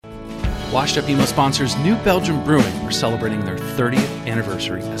Washed Up Emo sponsors New Belgium Brewing are celebrating their 30th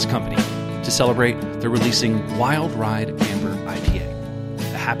anniversary as a company. To celebrate, they're releasing Wild Ride Amber IPA,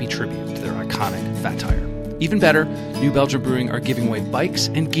 a happy tribute to their iconic Fat Tire. Even better, New Belgium Brewing are giving away bikes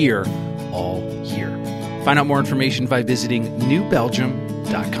and gear all year. Find out more information by visiting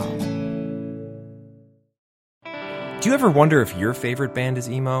newbelgium.com. Do you ever wonder if your favorite band is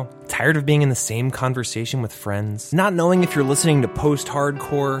emo? Tired of being in the same conversation with friends? Not knowing if you're listening to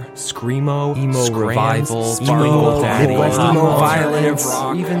post-hardcore, screamo, emo revival, emo Midwest emo violence,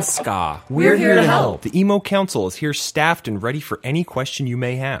 or even ska? We're here to help. The Emo Council is here staffed and ready for any question you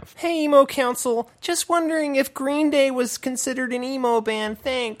may have. Hey, Emo Council, just wondering if Green Day was considered an emo band,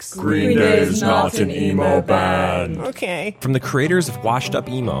 thanks. Green Day is not an emo band. Okay. From the creators of Washed Up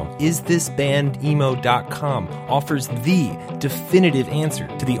Emo, isthisbandemo.com offers the definitive answer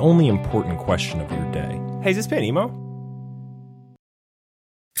to the only important question of your day. Hey, is this band emo?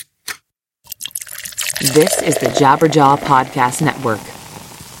 This is the Jabberjaw Podcast Network.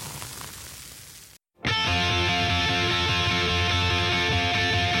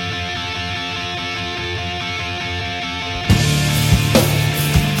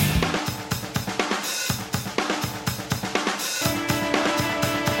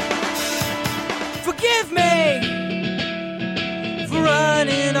 Forgive me for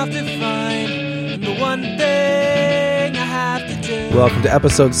running off to find the one thing I have to do. Welcome to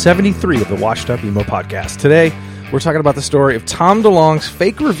episode 73 of the Washed Up Emo Podcast. Today, we're talking about the story of Tom DeLonge's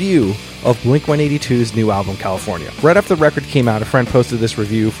fake review of Blink-182's new album, California. Right after the record came out, a friend posted this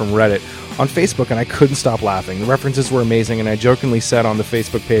review from Reddit on Facebook, and I couldn't stop laughing. The references were amazing, and I jokingly said on the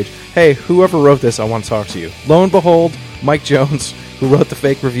Facebook page, hey, whoever wrote this, I want to talk to you. Lo and behold, Mike Jones, who wrote the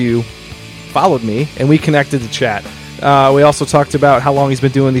fake review, followed me, and we connected to chat. We also talked about how long he's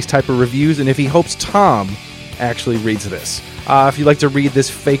been doing these type of reviews, and if he hopes Tom actually reads this. If you'd like to read this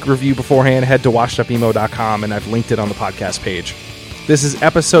fake review beforehand, head to washedupemo.com, and I've linked it on the podcast page. This is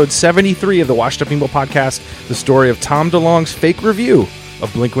episode 73 of the Washed Up Emo Podcast, the story of Tom DeLonge's fake review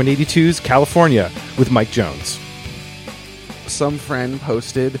of Blink-182's California with Mike Jones. Some friend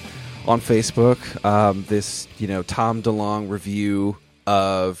posted on Facebook this, Tom DeLonge review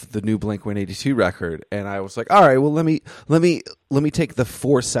of the new Blink-182 record, and I was like, all right, well, let me take the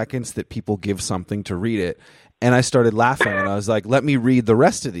 4 seconds that people give something to read it, and I started laughing, and I was like, let me read the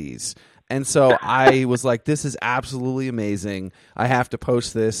rest of these. And so I was like, this is absolutely amazing. I have to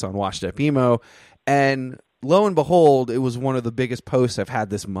post this on Washed Up Emo, and lo and behold, it was one of the biggest posts I've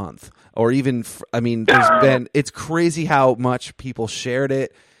had this month, or even, it's crazy how much people shared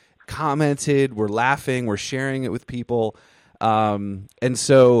it, commented, we're laughing, we're sharing it with people. And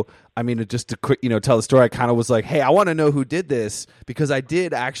so, just to quick, tell the story, I kind of was like, hey, I want to know who did this, because I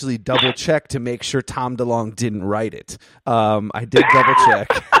did actually double check to make sure Tom DeLonge didn't write it. I did double check.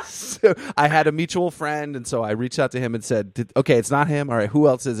 So I had a mutual friend, and so I reached out to him and said, okay, it's not him. All right, who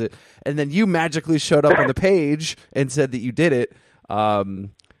else is it? And then you magically showed up on the page and said that you did it.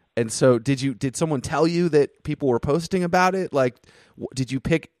 And so did someone tell you that people were posting about it? Like, did you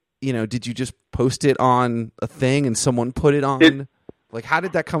pick, did you just post it on a thing and someone put it on? How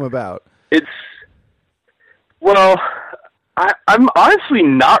did that come about? I'm honestly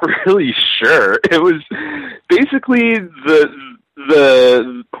not really sure. It was basically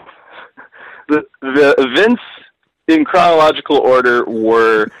the events in chronological order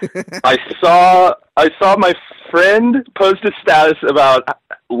were I saw my friend post a status about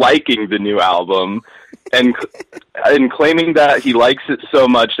liking the new album and claiming that he likes it so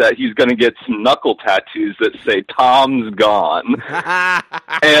much that he's going to get some knuckle tattoos that say Tom's gone.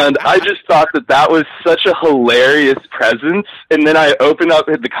 And I just thought that was such a hilarious presence. And then I opened up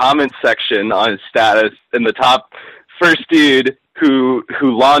the comment section on his status, and the top first dude who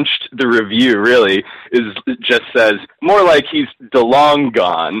launched the review really just says more like he's DeLonge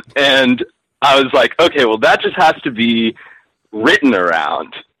gone. And I was like, okay, well, that just has to be written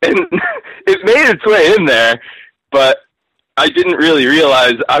around. And it made its way in there, but I didn't really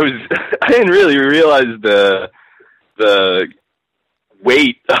realize the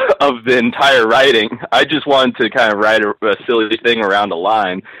weight of the entire writing. I just wanted to kind of write a silly thing around a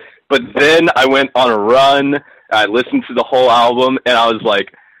line. But then I went on a run, I listened to the whole album, and I was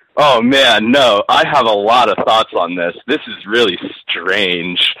like, oh man, no, I have a lot of thoughts on this. This is really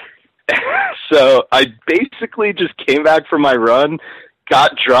strange. So I basically just came back from my run,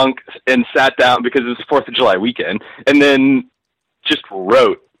 got drunk, and sat down because it was 4th of July weekend, and then just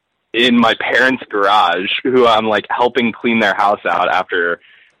wrote in my parents' garage, who I'm helping clean their house out after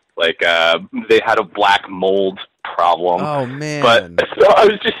they had a black mold problem. Oh man. But so I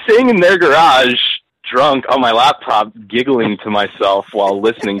was just sitting in their garage drunk on my laptop, giggling to myself while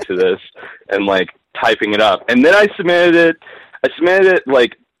listening to this and like typing it up. And then I submitted it. I submitted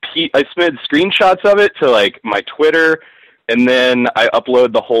screenshots of it to like my Twitter, and then I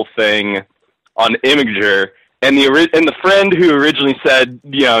upload the whole thing on Imager. And the friend who originally said,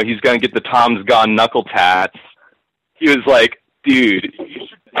 you know, he's gonna get the Tom's Gone knuckle tats, he was like, dude.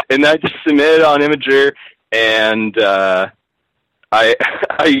 And I just submitted on Imager, and I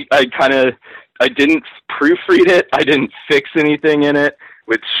didn't proofread it. I didn't fix anything in it,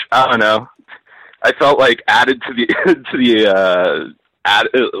 which I don't know. I felt like added to the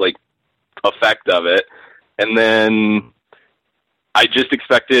effect of it, and then I just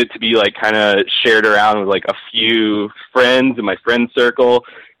expected it to be like kind of shared around with like a few friends in my friend circle,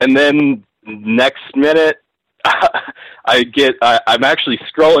 and then next minute I'm actually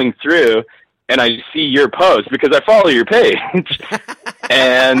scrolling through and I see your post because I follow your page,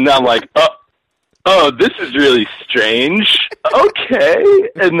 and I'm like, oh, this is really strange. Okay,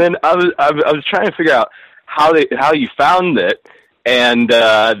 and then I was trying to figure out how you found it, and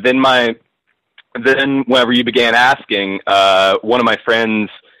then whenever you began asking, one of my friends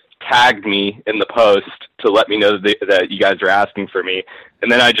tagged me in the post to let me know that you guys were asking for me,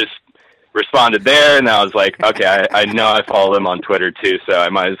 and then I just responded there, and I was like, okay, I know I follow them on Twitter too, so I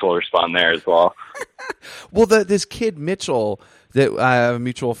might as well respond there as well. Well, this kid Mitchell that I have a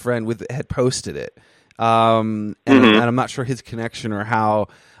mutual friend with had posted it, and I'm not sure his connection or how.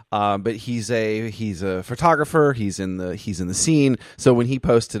 But he's a photographer. He's in the scene. So when he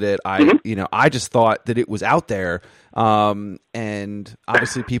posted it, I just thought that it was out there, and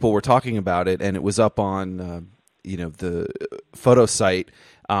obviously people were talking about it, and it was up on the photo site.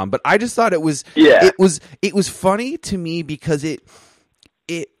 But I just thought it was funny to me because it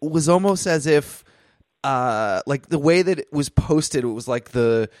was almost as if like the way that it was posted, it was like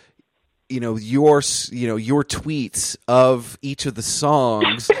your tweets of each of the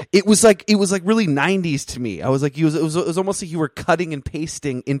songs. It was like really 90s to me. I was like, it was almost like you were cutting and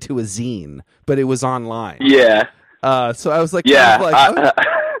pasting into a zine, but it was online. Yeah. So I was like,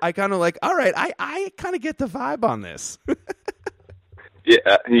 I kind of like, all right, I kind of get the vibe on this.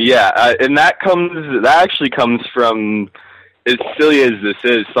 Yeah, and that actually comes from, as silly as this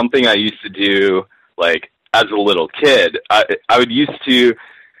is, something I used to do like as a little kid. I used to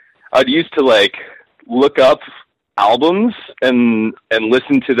like look up albums and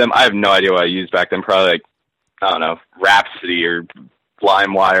listen to them. I have no idea what I used back then. Probably like, I don't know, Rhapsody or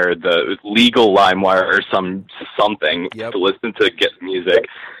LimeWire, the legal LimeWire or something to listen to get music.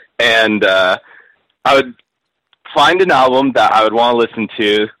 And I would find an album that I would want to listen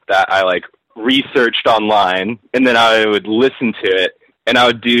to that I like researched online, and then I would listen to it, and I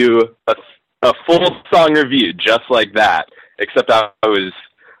would do a full song review just like that, except I was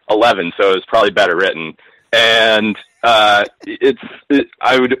 11, so it was probably better written. And I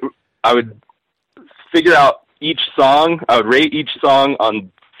would figure out each song. I would rate each song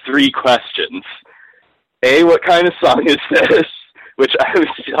on 3 questions. A, what kind of song is this? Which I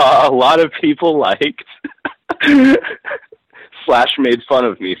saw a lot of people liked / made fun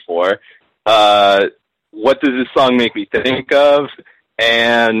of me for. What does this song make me think of?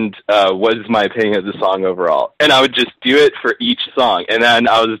 And what is my opinion of the song overall? And I would just do it for each song. And then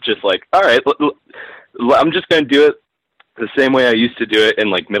I was just like, all right, I'm just going to do it the same way I used to do it in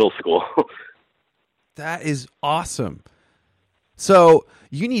like middle school. That is awesome. So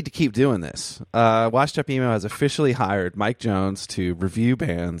you need to keep doing this. Washed Up Emo has officially hired Mike Jones to review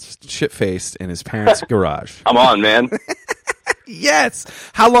bands shit-faced in his parents' garage. I'm on, man. Yes.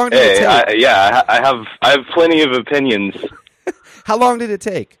 How long did it take? I have plenty of opinions. How long did it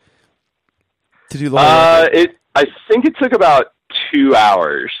take to do the whole I think it took about 2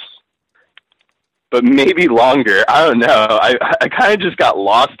 hours, but maybe longer. I don't know. I kind of just got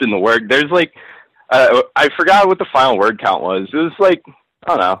lost in the work. There's like, I forgot what the final word count was. It was like,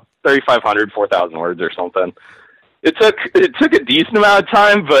 I don't know, 3,500, 4,000 words or something. It took a decent amount of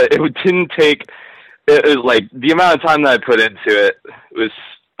time, but it didn't take. It was like the amount of time that I put into it was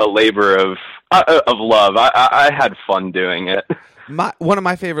a labor of love. I had fun doing it. One of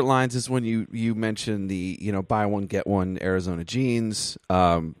my favorite lines is when you mention the buy one get one Arizona jeans,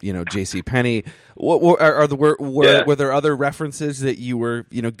 J.C. Penney. Were there other references that you were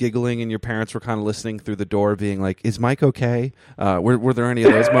giggling and your parents were kind of listening through the door, being like, "Is Mike okay?" Were there any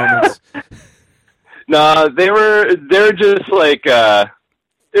of those moments? No, they were just like they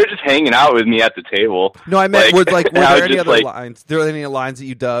were just hanging out with me at the table. No, I meant were there any other lines? There were any lines that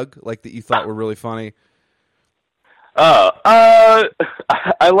you dug, like that you thought were really funny? I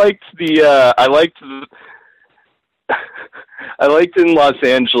liked I liked in Los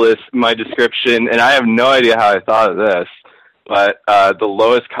Angeles my description, and I have no idea how I thought of this, but the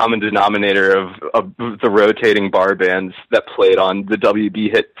lowest common denominator of the rotating bar bands that played on the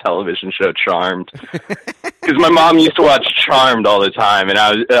WB hit television show Charmed. Because my mom used to watch Charmed all the time, and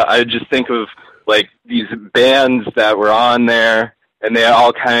I would just think of like these bands that were on there, and they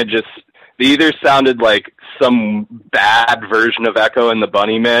all kind of just, they either sounded like some bad version of Echo and the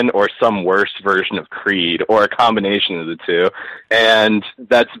Bunnymen or some worse version of Creed, or a combination of the two. And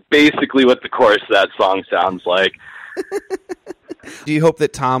that's basically what the chorus of that song sounds like. Do you hope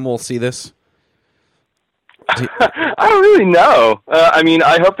that Tom will see this? I don't really know. I mean,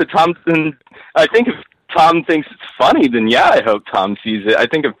 I hope that I think if Tom thinks it's funny, then yeah, I hope Tom sees it. I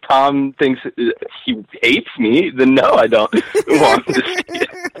think if Tom thinks he hates me, then no, I don't want him to see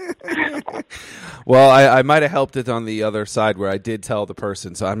it. Well, I might have helped it on the other side where I did tell the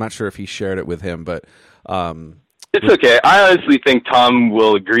person, so I'm not sure if he shared it with him, but... it's okay. I honestly think Tom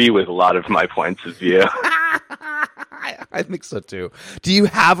will agree with a lot of my points of view. I think so, too. Do you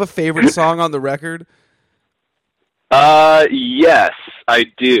have a favorite song on the record? Yes, I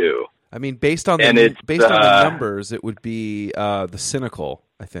do. I mean, based on the numbers, it would be The Cynical,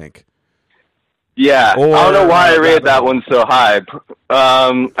 I think. Yeah, Or I don't know why I rated that one so high.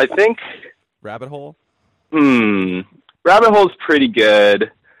 I think... Rabbit Hole? Rabbit Hole's pretty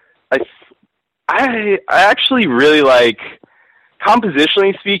good. I actually really like,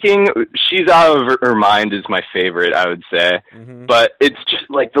 compositionally speaking, She's Out of Her Mind is my favorite, I would say. Mm-hmm. But it's just,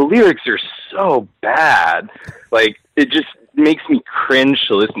 like, the lyrics are so bad. Like, it just makes me cringe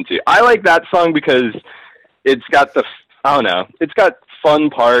to listen to. I like that song because it's got it's got fun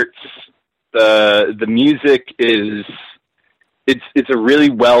parts. The music is, it's a really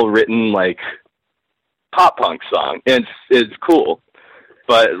well written, like, pop punk song. And it's cool.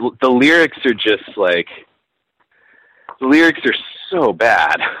 But the lyrics are just like, the lyrics are so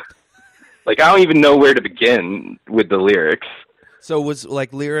bad. Like, I don't even know where to begin with the lyrics. So was,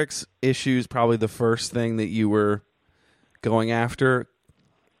 like, lyrics issues probably the first thing that you were going after?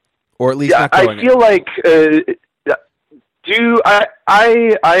 Or at least not going I feel like,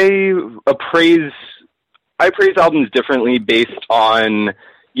 I appraise albums differently based on,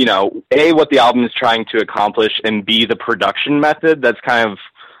 you know, A, what the album is trying to accomplish, and B, the production method that's kind of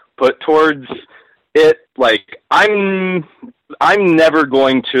put towards it. Like, I'm never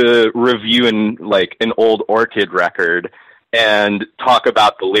going to review an old Orchid record and talk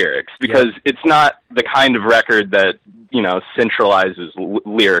about the lyrics, because it's not the kind of record that, you know, centralizes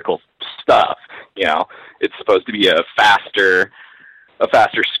lyrical stuff. You know, it's supposed to be a faster,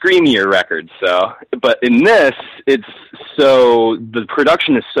 screamier record. So, but in this, the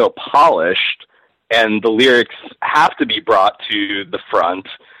production is so polished, and the lyrics have to be brought to the front.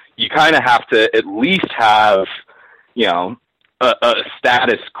 You kind of have to at least have, you know, a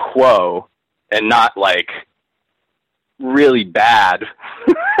status quo, and not like really bad.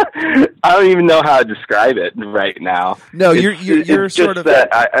 I don't even know how to describe it right now. No, you're sort of that.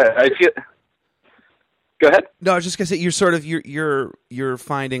 I feel. Go ahead. No, I was just gonna say you're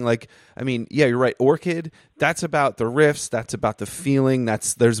finding, like, I mean, yeah, you're right. Orchid, that's about the riffs, that's about the feeling.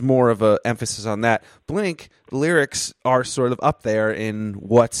 There's more of a emphasis on that. Blink, the lyrics are sort of up there in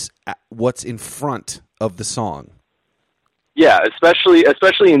what's in front of the song. Yeah,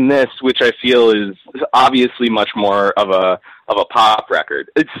 especially in this, which I feel is obviously much more of a pop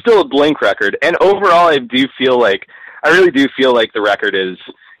record. It's still a Blink record, and overall, I really do feel like the record is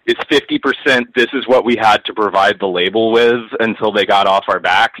 50%, this is what we had to provide the label with until they got off our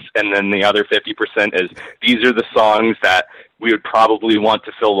backs, and then the other 50% is, these are the songs that we would probably want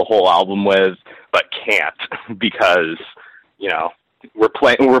to fill the whole album with, but can't, because, you know, we're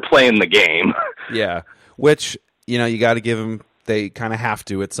playing the game. Yeah, which, you know, you got to give them, they kind of have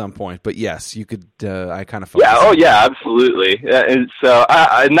to at some point, but yes, you could, I kind of... Yeah, oh yeah, absolutely. And so,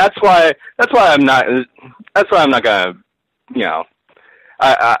 and that's why I'm not gonna, you know,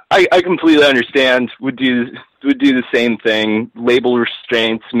 I completely understand. Would do the same thing. Label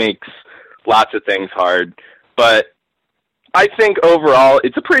restraints makes lots of things hard, but I think overall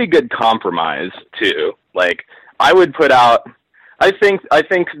it's a pretty good compromise too. Like, I would put out, I think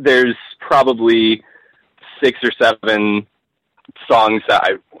there's probably 6 or 7 songs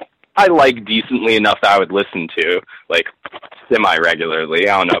that I like decently enough that I would listen to, like, semi-regularly.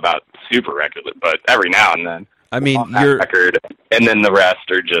 I don't know about super regular, but every now and then. I mean, your record, and then the rest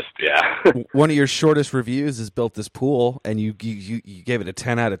are just, yeah. One of your shortest reviews is Built This Pool, and you gave it a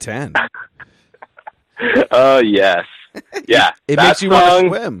 10 out of 10. Oh, yes. Yeah. It makes you want to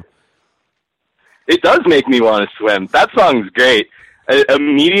swim. It does make me want to swim. That song's great.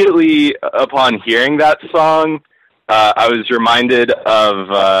 Immediately upon hearing that song, I was reminded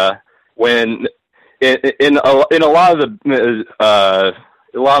of when in a lot of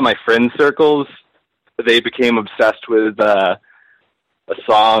my friend circles, they became obsessed with a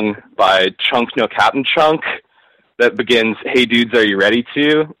song by Chunk No Captain Chunk that begins, "Hey dudes, are you ready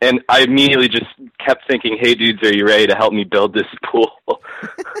to?" And I immediately just kept thinking, "Hey dudes, are you ready to help me build this pool?"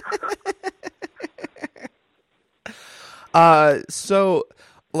 So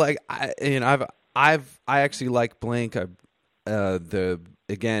like I actually like Blink.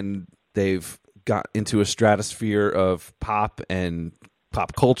 They've got into a stratosphere of pop and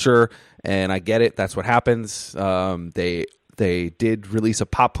pop culture, and I get it. That's what happens. They did release a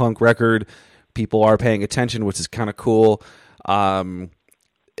pop punk record. People are paying attention, which is kind of cool.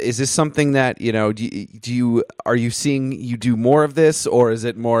 Is this something that, are you seeing you do more of this, or is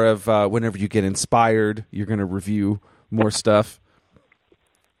it more of whenever you get inspired, you're going to review more stuff?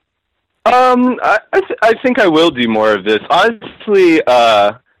 I think I will do more of this. Honestly,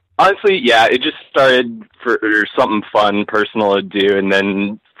 yeah, it just started for something fun, personal to do, and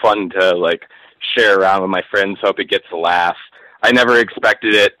then fun to like share around with my friends. Hope it gets a laugh. I never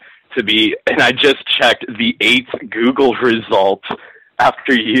expected it to be, and I just checked the 8th Google result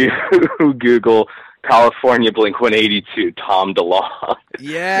after you Google California Blink-182 Tom DeLonge.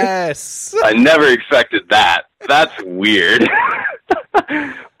 Yes. I never expected that. That's weird.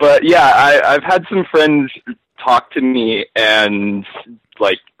 But yeah, I've had some friends talk to me and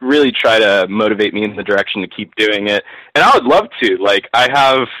like really try to motivate me in the direction to keep doing it. And I would love to. Like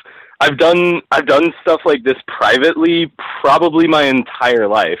I've done stuff like this privately probably my entire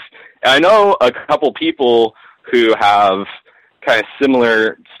life. And I know a couple people who have kind of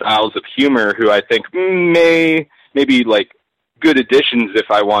similar styles of humor who I think may be like good additions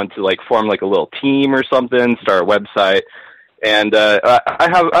if I want to like form like a little team or something, start a website. And I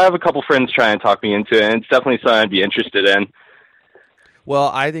have a couple friends trying to talk me into it, and it's definitely something I'd be interested in. Well,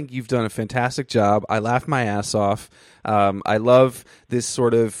 I think you've done a fantastic job. I laughed my ass off. I love this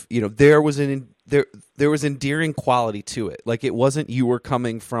sort of, there was endearing quality to it. Like it wasn't you were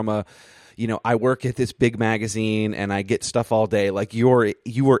coming from I work at this big magazine and I get stuff all day. Like you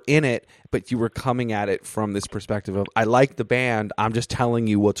were in it, but you were coming at it from this perspective of, I like the band, I'm just telling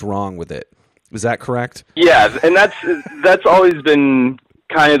you what's wrong with it. Is that correct? Yeah, and that's always been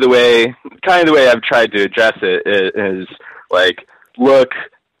kind of the way I've tried to address it is like, look,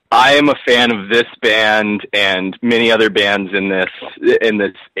 I am a fan of this band and many other bands in this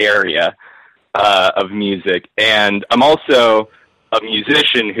area of music, and I'm also a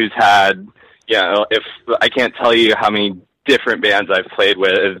musician who's had, if I can't tell you how many different bands I've played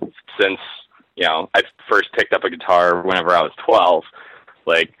with since, I first picked up a guitar whenever I was 12.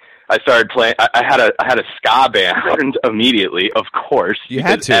 Like, I started playing, I had a ska band immediately, of course. You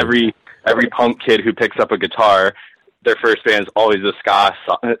had to. Every punk kid who picks up a guitar, their first band is always a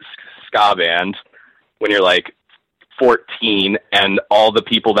ska band when you're like 14, and all the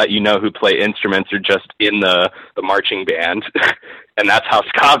people that who play instruments are just in the marching band, and that's how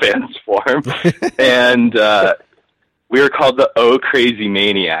ska bands form. And we were called the Oh Crazy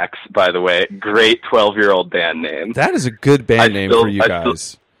Maniacs, by the way. Great 12-year-old band name. That is a good band name for you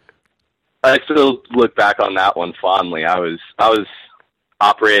guys. I still look back on that one fondly. I was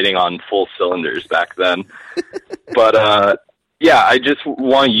operating on full cylinders back then. But yeah, I just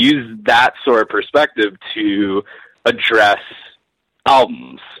want to use that sort of perspective to address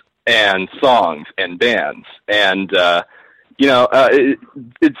albums and songs and bands. And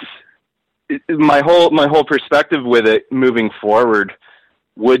my whole perspective with it moving forward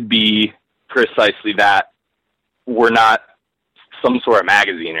would be precisely that. We're not some sort of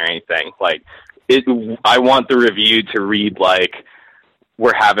magazine or anything. Like I want the review to read like,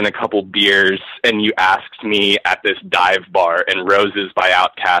 we're having a couple beers and you asked me at this dive bar and Roses by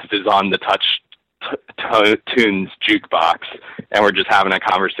Outkast is on the Tunes jukebox and we're just having a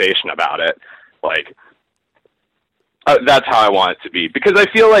conversation about it. Like, that's how I want it to be, because I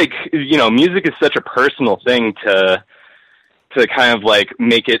feel like, music is such a personal thing to kind of like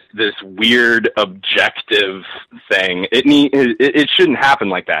make it this weird objective thing. It shouldn't happen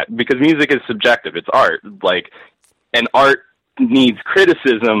like that, because music is subjective. It's art, and art needs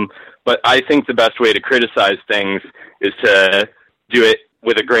criticism, but I think the best way to criticize things is to do it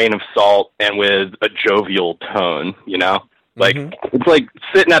with a grain of salt and with a jovial tone, Like, It's like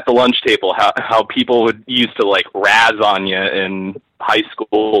sitting at the lunch table, how people would used to, like, razz on you in high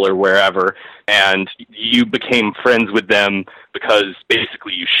school or wherever, and you became friends with them because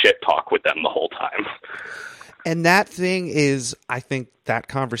basically you shit-talk with them the whole time. And that thing is, I think, that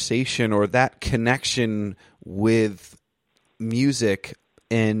conversation or that connection with music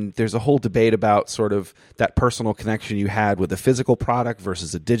and there's a whole debate about sort of that personal connection you had with a physical product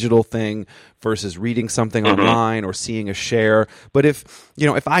versus a digital thing versus reading something online or seeing a share. But if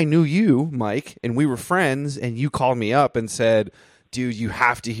I knew you, Mike, and we were friends, and you called me up and said, dude, you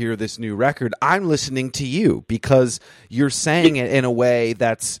have to hear this new record, I'm listening to you because you're saying it in a way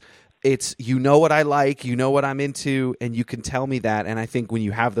that's, it's, you know what I like, you know what I'm into, and you can tell me that. And I think when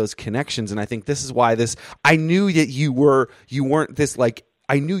you have those connections, and I think this is why I knew that you weren't this, like,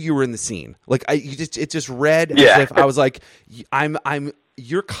 I knew you were in the scene. Like, it just read as if I was like,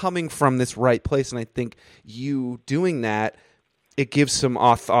 you're coming from this right place. And I think you doing that, it gives some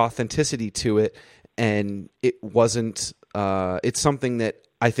authenticity to it. And it wasn't, it's something that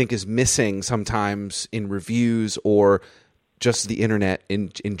I think is missing sometimes in reviews or just the internet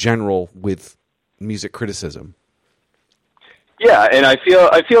in general with music criticism. Yeah, and I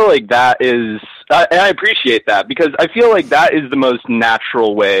feel like that is, and I appreciate that, because I feel like that is the most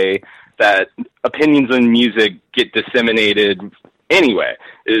natural way that opinions on music get disseminated anyway,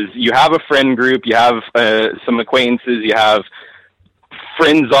 is you have a friend group, you have some acquaintances, you have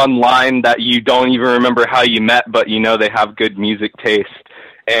friends online that you don't even remember how you met, but you know they have good music taste,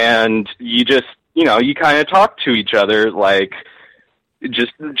 and you just, you kind of talk to each other like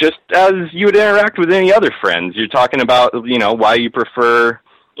just as you would interact with any other friends. You're talking about, why you prefer,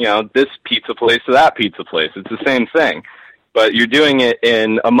 this pizza place to that pizza place. It's the same thing, but you're doing it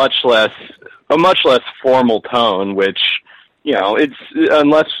in a much less formal tone, which, it's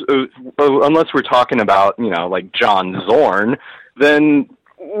unless we're talking about, like John Zorn, then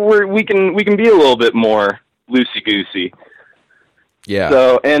we can be a little bit more loosey-goosey. Yeah.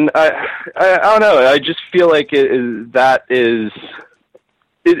 So, and I don't know. I just feel like it's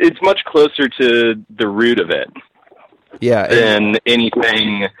much closer to the root of it. Yeah. Than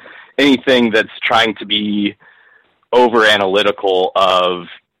anything that's trying to be over analytical of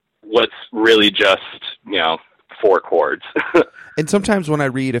what's really just, four chords. And sometimes when I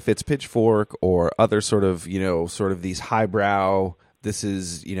read, if it's Pitchfork or other sort of these highbrow, this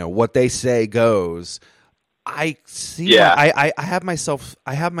is, what they say goes, I see. Yeah. I have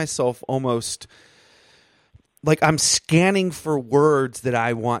myself almost like I'm scanning for words that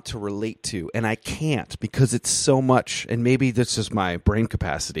I want to relate to, and I can't because it's so much. And maybe that's just my brain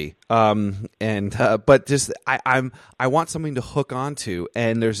capacity. But just I want something to hook onto,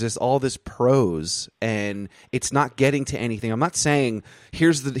 and there's all this prose, and it's not getting to anything. I'm not saying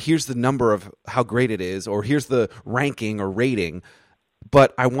here's the number of how great it is, or here's the ranking or rating,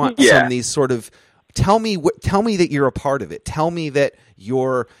 but I want some of these sort of. Tell me that you're a part of it. Tell me that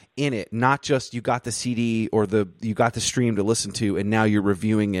you're in it, not just you got the CD or you got the stream to listen to, and now you're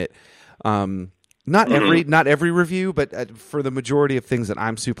reviewing it. Not every review, but for the majority of things that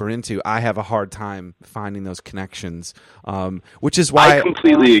I'm super into, I have a hard time finding those connections. Which is why I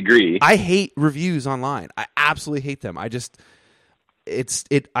completely agree. I hate reviews online. I absolutely hate them.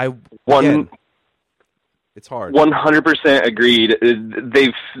 It's hard. 100% agreed.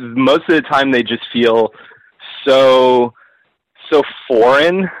 Most of the time they just feel so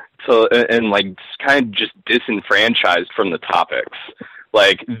foreign and like kind of just disenfranchised from the topics.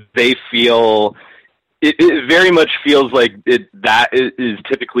 Like they feel it very much feels like that is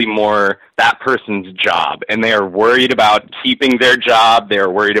typically more that person's job, and they are worried about keeping their job. They are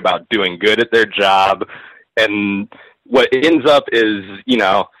worried about doing good at their job, and what ends up is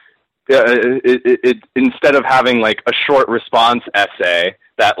it instead of having like a short response essay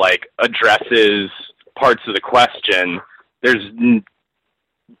that like addresses parts of the question,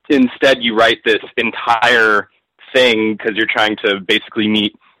 instead you write this entire thing because you're trying to basically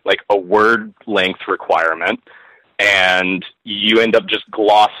meet like a word length requirement, and you end up just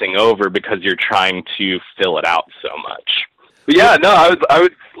glossing over because you're trying to fill it out so much. But yeah, no, I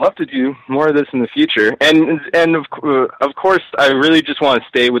would love to do more of this in the future, and of course, I really just want to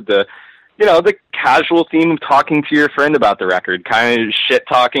stay with the casual theme of talking to your friend about the record, kind of shit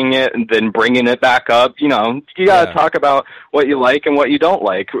talking it and then bringing it back up. You gotta talk about what you like and what you don't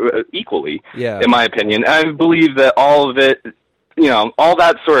like equally. Yeah, in my opinion, I believe that all of it, all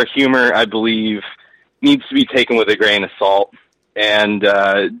that sort of humor, I believe, needs to be taken with a grain of salt. And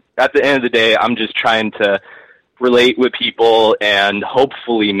at the end of the day, I'm just trying to relate with people and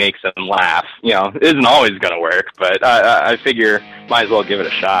hopefully make them laugh. It isn't always going to work, but I figure might as well give it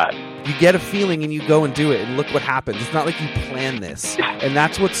a shot. You get a feeling and you go and do it, and look what happens. It's not like you plan this, and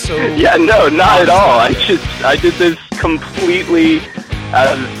that's what's so... Yeah, no, not at all. I did this completely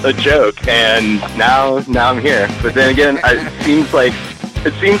as a joke, and now I'm here. But then again, it seems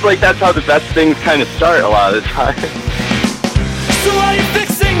like that's how the best things kind of start a lot of the time. So while you're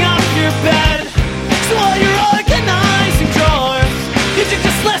fixing up your bed, so while you're organizing drawers, you just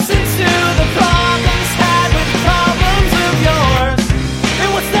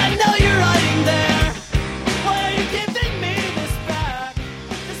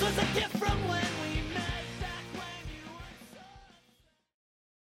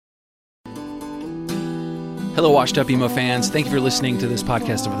Hello, Washed Up Emo fans. Thank you for listening to this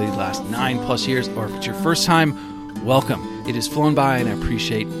podcast over the last 9+ years, or if it's your first time, welcome. It has flown by, and I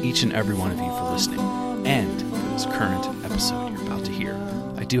appreciate each and every one of you for listening. And for this current episode you're about to hear,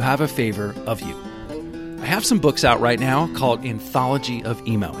 I do have a favor of you. I have some books out right now called Anthology of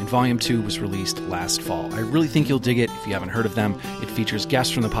Emo, and Volume 2 was released last fall. I really think you'll dig it if you haven't heard of them. It features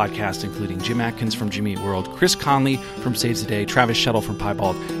guests from the podcast, including Jim Atkins from Jimmy Eat World, Chris Conley from Saves the Day, Travis Shettle from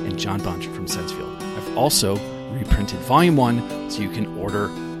Piebald, and John Bunch from Sensefield. I've also reprinted Volume 1 so you can order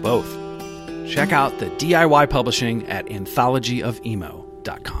both. Check out the DIY publishing at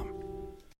anthologyofemo.com.